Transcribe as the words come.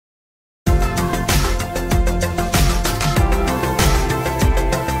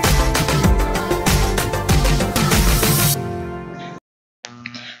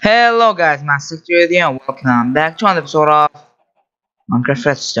Hello guys, Massector here and welcome back to another episode of Minecraft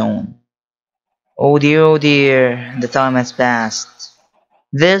Redstone. Oh dear, the time has passed.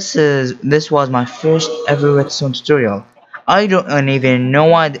 This was my first ever Redstone tutorial. I don't even know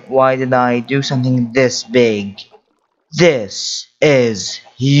why did I do something this big. This is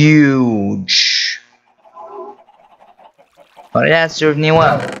huge. But that served me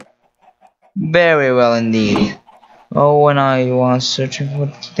well. Very well indeed. Oh, when I was searching for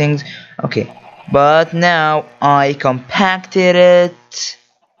things. Okay, but now I compacted it.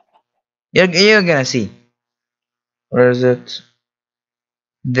 You're gonna see. Where is it?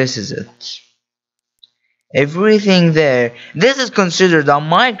 This is it. Everything there. This is considered a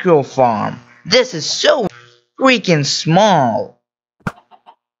micro farm. This is so freaking small.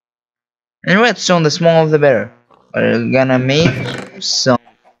 And redstone, the smaller the better. We're gonna make some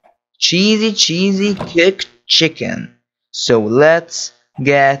cheesy cooked chicken. So let's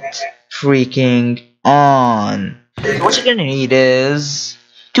get freaking on. What you're gonna need is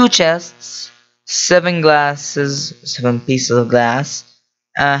 2 chests, 7 glasses, 7 pieces of glass,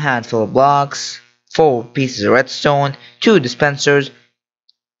 a handful of blocks, 4 pieces of redstone, 2 dispensers,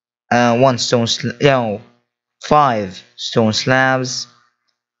 1 stone, 5 stone slabs,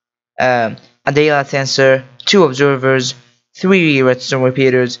 a daylight sensor, 2 observers, 3 redstone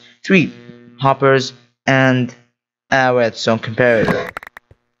repeaters, 3 hoppers, and a redstone comparator.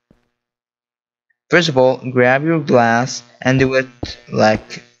 First of all, grab your glass and do it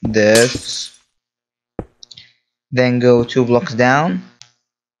like this. Then go 2 blocks down.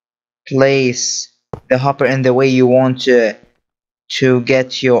 Place the hopper in the way you want to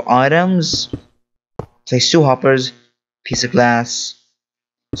get your items. Place 2 hoppers, piece of glass,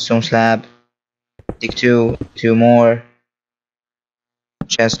 stone slab, dig 2 more,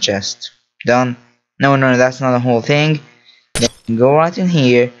 chest. Done. No, that's not the whole thing. Then go right in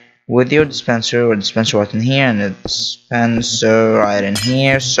here with your dispenser, or dispenser right in here, and the dispenser right in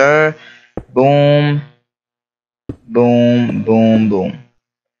here, sir. Boom.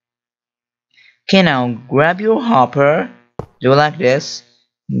 Okay, now grab your hopper, do like this.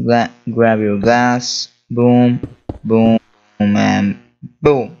 Grab your glass, boom, and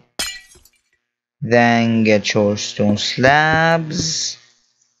boom. Then get your stone slabs.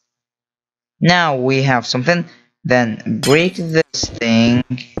 Now we have something. Then break this thing,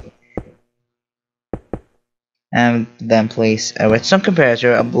 and then place a redstone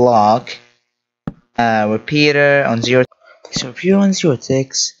comparator, a block, a repeater on 0. Place a repeater on 0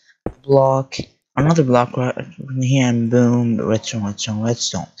 ticks, block, another block right from here, and boom, redstone.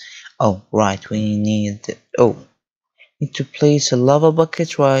 Oh, right, we need to place a lava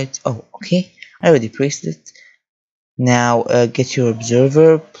bucket, right? Oh, okay, I already placed it. Now get your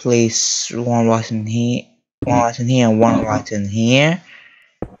observer, place one right in here, and one right in here,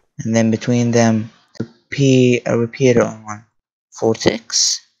 and then between them a repeater on 4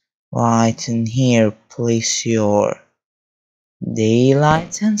 ticks. Right in here, place your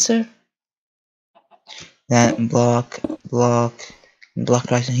daylight sensor. Then block right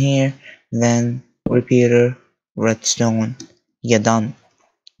in here. Then repeater, redstone. Yeah, done.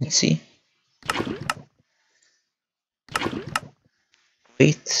 Let's see.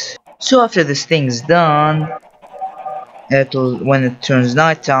 Wait. So after this thing's done, when it turns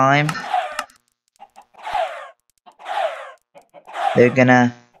nighttime, they're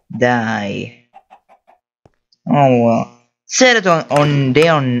gonna die. Oh well. Set it on day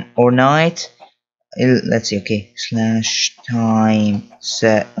or night. Let's see. Okay, slash time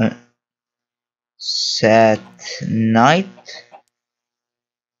set night.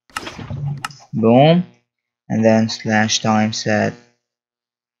 Boom, and then slash time set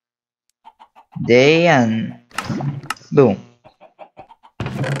day, and boom.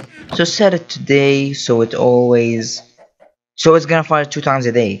 So set it to day, so it's gonna fire 2 times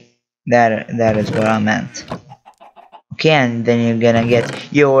a day. That is what I meant. Okay, and then you're gonna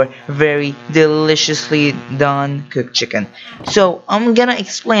get your very deliciously done cooked chicken. So I'm gonna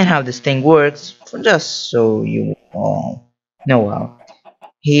explain how this thing works, just so you all know how.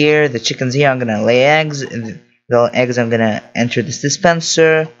 Here, the chicken's here. I'm gonna lay eggs. The eggs I'm gonna enter this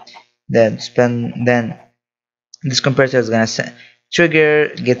dispenser. Then this comparator is gonna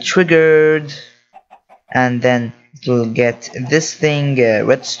get triggered, and then it will get this thing,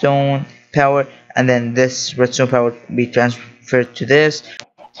 redstone power, and then this redstone power be transferred to this,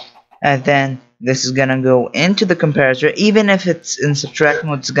 and then this is gonna go into the comparator. Even if it's in subtract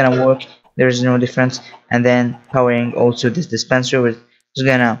mode, it's gonna work. There's no difference. And then powering also this dispenser, which is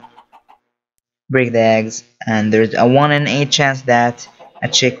gonna break the eggs, and there's a 1 in 8 chance that a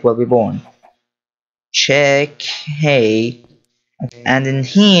chick will be born. Chick, hey. And in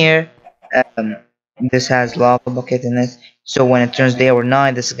here, um, this has lava bucket in it. So when it turns day or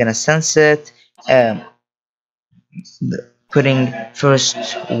night, this is gonna sense it. Um, Putting first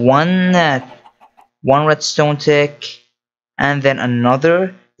one redstone tick and then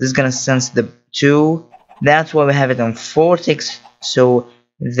another. This is gonna sense the two. That's why we have it on 4 ticks, so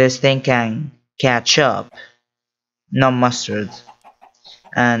this thing can catch up, not mustard.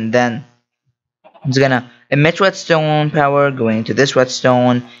 And then it's gonna emit redstone power going to this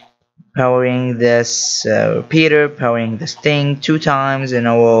redstone, powering this repeater, powering this thing 2 times in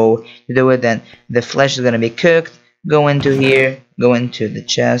a row to do it. Then the flesh is gonna be cooked, go into here, go into the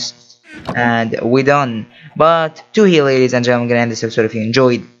chest, and we're done. But to here, ladies and gentlemen, I'm gonna end this episode if you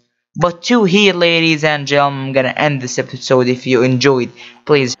enjoyed. But to here, ladies and gentlemen, I'm gonna end this episode if you enjoyed.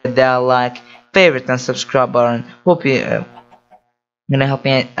 Please hit that like, favorite, and subscribe button. Hope you gonna help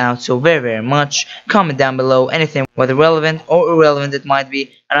me out so very much. Comment down below anything, whether relevant or irrelevant it might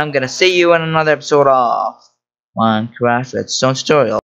be, and I'm gonna see you in another episode of Minecraft Redstone tutorial.